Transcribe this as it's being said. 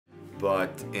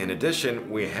But in addition,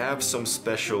 we have some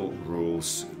special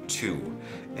rules too,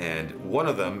 and one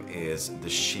of them is the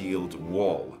shield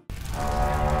wall.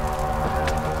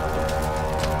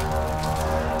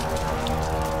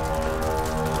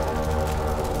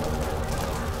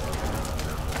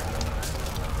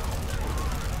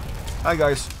 Hi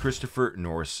guys, Christopher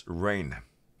Norse Rain.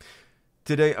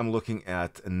 Today I'm looking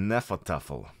at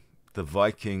Hnefatafl, the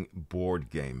Viking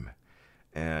board game.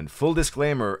 And full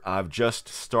disclaimer, I've just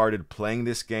started playing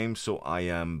this game, so I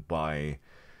am by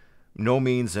no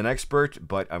means an expert,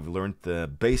 but I've learned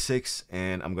the basics,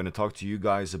 and I'm going to talk to you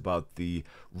guys about the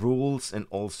rules and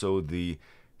also the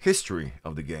history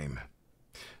of the game.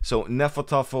 So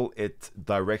Hnefatafl, it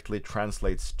directly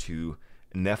translates to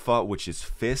Hnefa, which is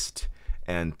fist,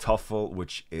 and Tafl,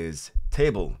 which is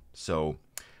table. So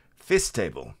fist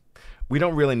table. We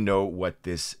don't really know what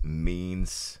this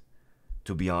means,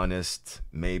 to be honest.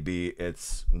 Maybe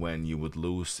it's when you would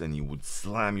lose and you would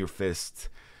slam your fist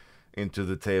into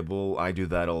the table. I do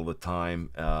that all the time,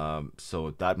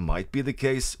 so that might be the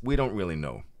case. We don't really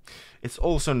know. It's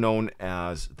also known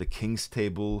as the King's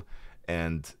Table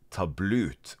and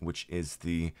Tablut, which is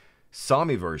the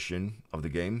Sami version of the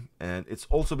game, and it's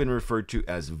also been referred to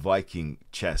as Viking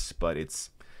chess, but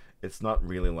it's not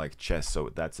really like chess, so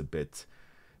that's a bit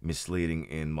misleading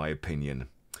in my opinion.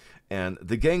 And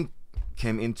the game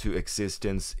came into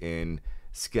existence in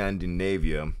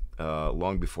Scandinavia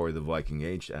long before the Viking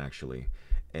Age, actually,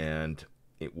 and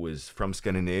it was from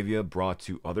Scandinavia brought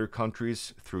to other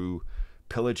countries through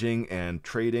pillaging and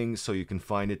trading. So you can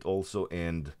find it also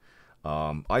in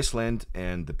Iceland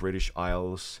and the British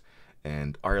Isles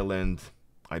and Ireland.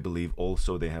 I believe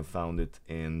also they have found it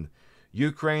in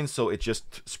Ukraine, so it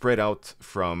just spread out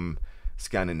from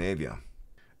Scandinavia.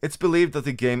 It's believed that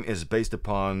the game is based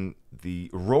upon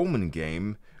the Roman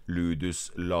game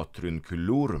Ludus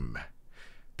Latrunculorum.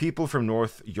 People from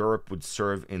North Europe would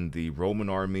serve in the Roman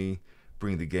army,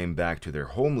 bring the game back to their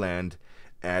homeland,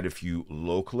 add a few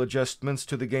local adjustments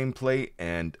to the gameplay,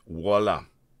 and voila,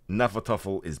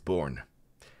 Hnefatafl is born.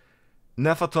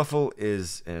 Hnefatafl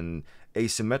is an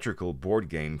asymmetrical board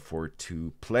game for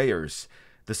 2 players.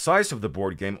 The size of the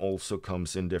board game also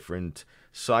comes in different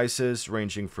sizes,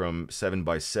 ranging from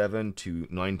 7x7 to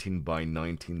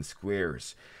 19x19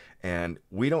 squares. And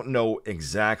we don't know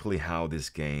exactly how this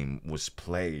game was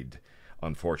played,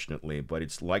 unfortunately, but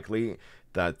it's likely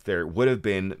that there would have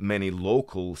been many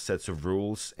local sets of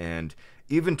rules, and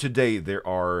even today there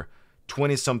are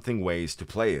 20-something ways to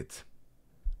play it.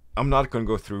 I'm not going to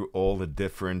go through all the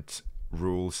different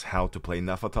rules how to play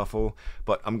Hnefatafl,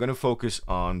 but I'm going to focus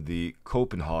on the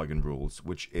Copenhagen rules,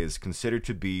 which is considered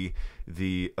to be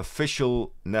the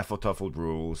official Hnefatafl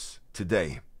rules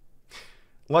today.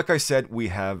 Like I said, we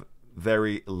have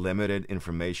very limited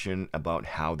information about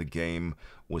how the game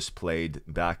was played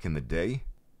back in the day.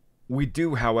 We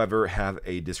do, however, have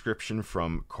a description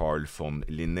from Carl von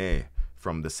Linné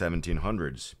from the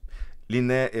 1700s.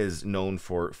 Linné is known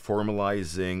for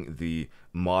formalizing the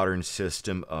modern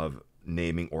system of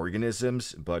naming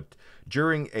organisms, but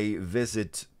during a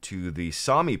visit to the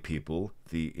Sami people,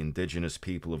 the indigenous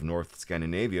people of North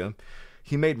Scandinavia,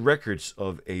 he made records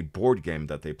of a board game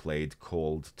that they played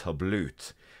called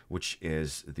Tablut, which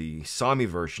is the Sami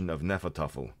version of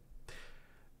Hnefatafl.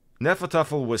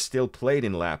 Hnefatafl was still played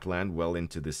in Lapland well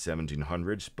into the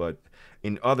 1700s, but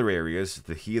in other areas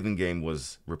the heathen game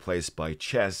was replaced by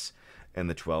chess in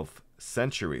the 12th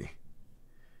century.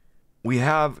 We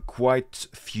have quite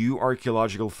few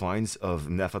archaeological finds of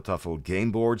Hnefatafl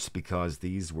game boards because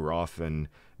these were often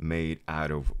made out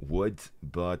of wood,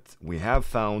 but we have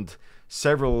found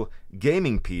several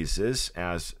gaming pieces,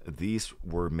 as these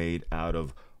were made out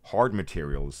of hard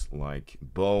materials like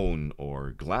bone or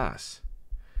glass.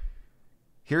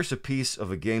 Here's a piece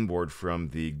of a game board from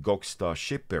the Gokstad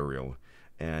ship burial,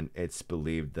 and it's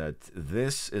believed that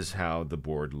this is how the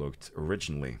board looked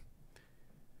originally.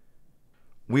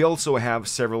 We also have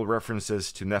several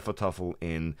references to Hnefatafl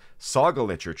in saga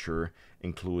literature,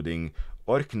 including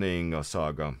Orkneyinga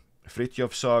saga,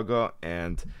 Fridtjof saga,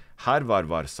 and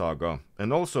Harvarvar saga,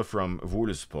 and also from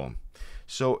Voluspa.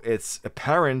 So it's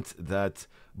apparent that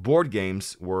board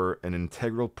games were an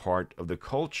integral part of the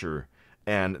culture,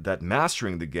 and that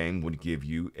mastering the game would give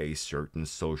you a certain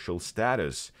social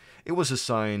status. It was a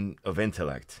sign of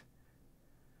intellect.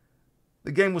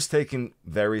 The game was taken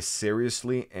very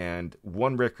seriously, and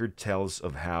one record tells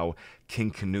of how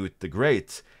King Canute the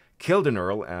Great killed an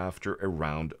earl after a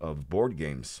round of board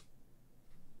games.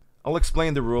 I'll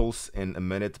explain the rules in a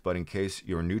minute, but in case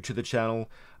you're new to the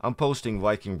channel, I'm posting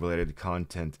Viking-related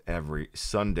content every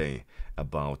Sunday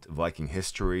about Viking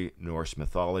history, Norse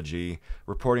mythology,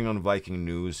 reporting on Viking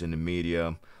news in the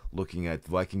media, looking at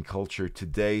Viking culture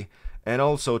today, and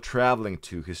also traveling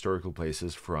to historical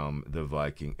places from the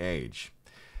Viking Age.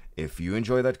 If you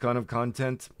enjoy that kind of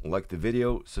content, like the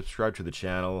video, subscribe to the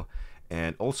channel,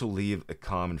 and also leave a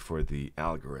comment for the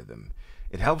algorithm.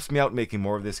 It helps me out making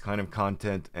more of this kind of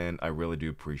content, and I really do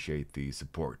appreciate the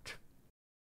support.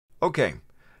 Okay,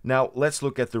 now let's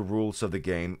look at the rules of the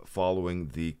game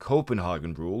following the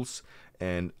Copenhagen rules,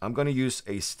 and I'm going to use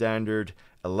a standard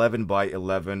 11 by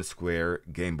 11 square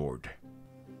game board.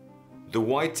 The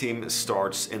white team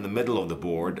starts in the middle of the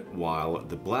board, while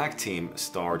the black team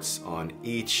starts on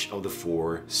each of the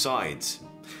 4 sides.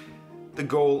 The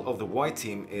goal of the white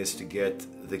team is to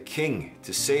get the king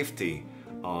to safety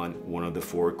on one of the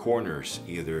 4 corners,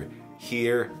 either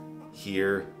here,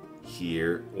 here,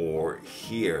 here, or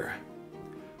here.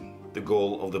 The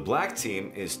goal of the black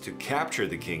team is to capture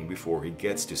the king before he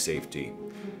gets to safety.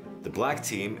 The black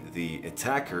team, the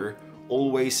attacker,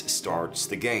 always starts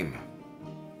the game.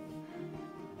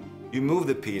 You move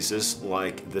the pieces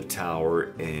like the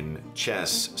tower in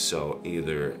chess, so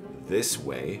either this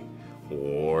way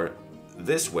or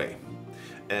this way.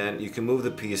 And you can move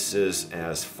the pieces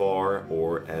as far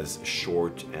or as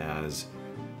short as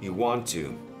you want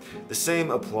to. The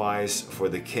same applies for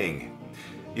the king.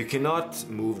 You cannot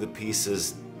move the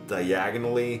pieces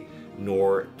diagonally,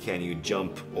 nor can you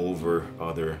jump over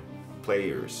other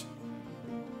players.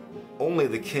 Only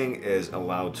the king is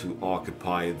allowed to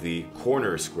occupy the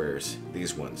corner squares,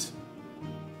 these ones.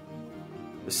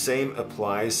 The same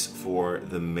applies for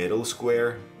the middle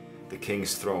square, the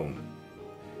king's throne.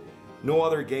 No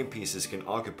other game pieces can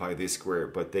occupy this square,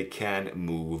 but they can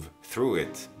move through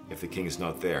it if the king is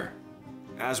not there.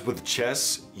 As with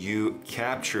chess, you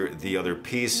capture the other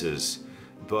pieces,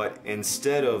 but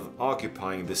instead of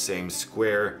occupying the same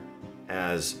square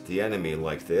as the enemy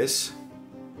like this,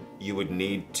 you would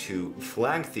need to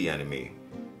flank the enemy.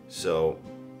 So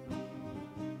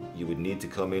you would need to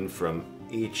come in from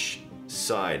each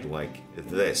side like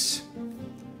this.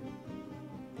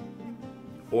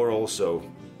 Or also,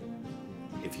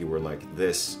 if you were like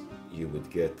this, you would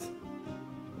get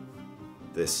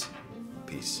this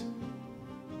piece.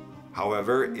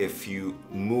 However, if you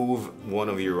move one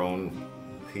of your own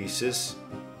pieces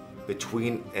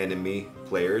between enemy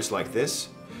players like this,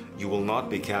 you will not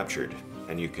be captured,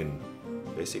 and you can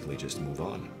basically just move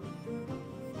on.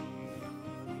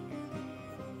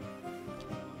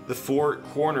 The 4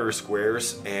 corner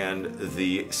squares and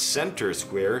the center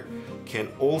square can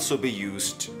also be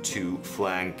used to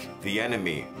flank the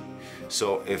enemy.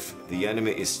 So if the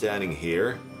enemy is standing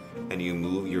here and you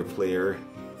move your player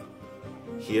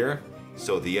here,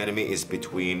 so the enemy is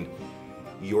between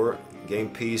your game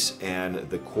piece and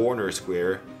the corner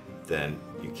square, then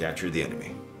you capture the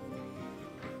enemy.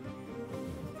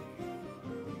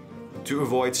 To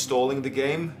avoid stalling the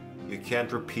game, you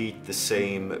can't repeat the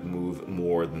same move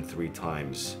more than 3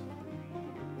 times.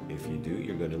 If you do,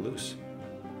 you're gonna lose.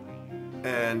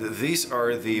 And these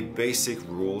are the basic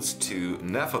rules to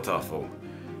Hnefatafl.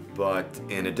 But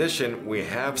in addition, we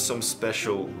have some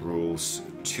special rules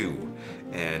too.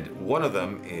 And one of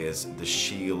them is the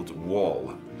shield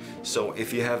wall. So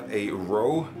if you have a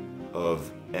row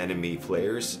of enemy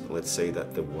players, let's say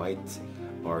that the white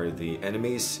are the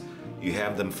enemies, you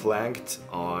have them flanked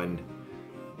on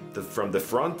from the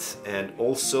front and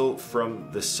also from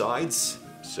the sides.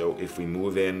 So if we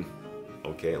move in,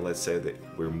 okay, let's say that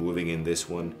we're moving in this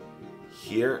one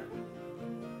here,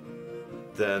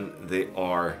 then they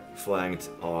are flanked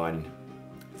on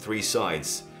 3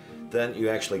 sides. Then you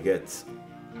actually get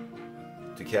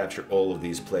to capture all of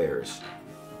these players.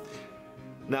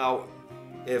 Now,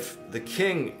 if the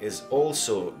king is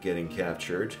also getting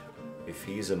captured, if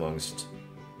he's amongst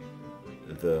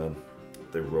the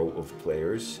row of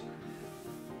players,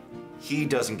 he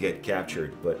doesn't get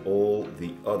captured, but all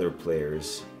the other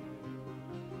players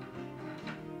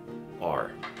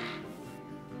are.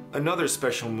 Another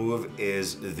special move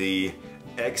is the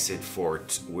exit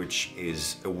fort, which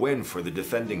is a win for the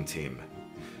defending team.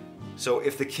 So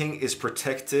if the king is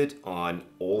protected on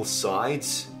all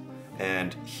sides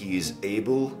and he is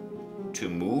able to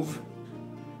move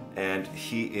and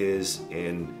he is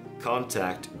in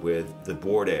contact with the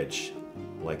board edge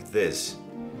like this,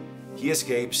 he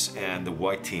escapes and the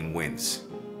white team wins.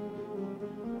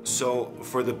 So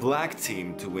for the black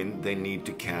team to win, they need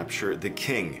to capture the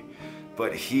king,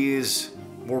 but he is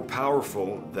more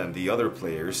powerful than the other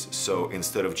players, so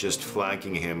instead of just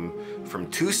flanking him from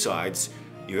 2 sides,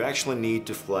 you actually need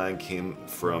to flank him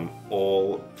from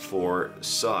all 4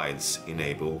 sides in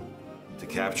able to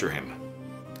capture him.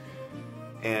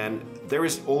 And there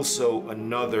is also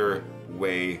another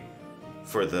way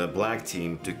for the black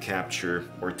team to capture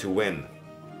or to win.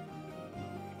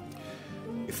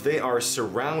 If they are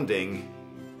surrounding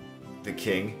the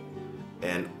king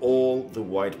and all the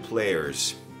white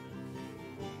players,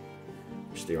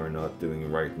 which they are not doing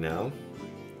right now.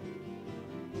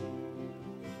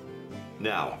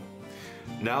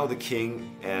 Now the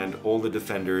king and all the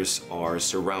defenders are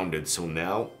surrounded, so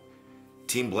now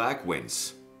Team Black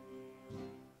wins.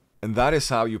 And that is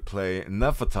how you play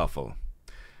Hnefatafl.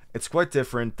 It's quite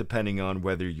different depending on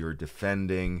whether you're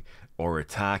defending or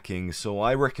attacking, so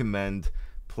I recommend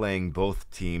playing both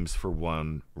teams for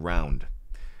one round.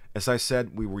 As I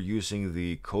said, we were using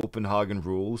the Copenhagen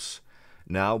rules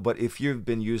now, but if you've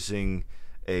been using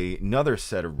another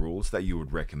set of rules that you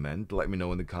would recommend, let me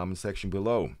know in the comment section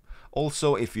below.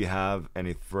 Also, if you have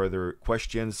any further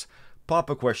questions, pop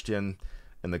a question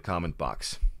in the comment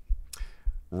box.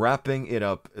 Wrapping it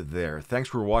up there. Thanks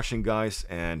for watching, guys,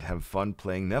 and have fun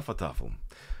playing Hnefatafl.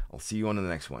 I'll see you on the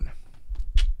next one.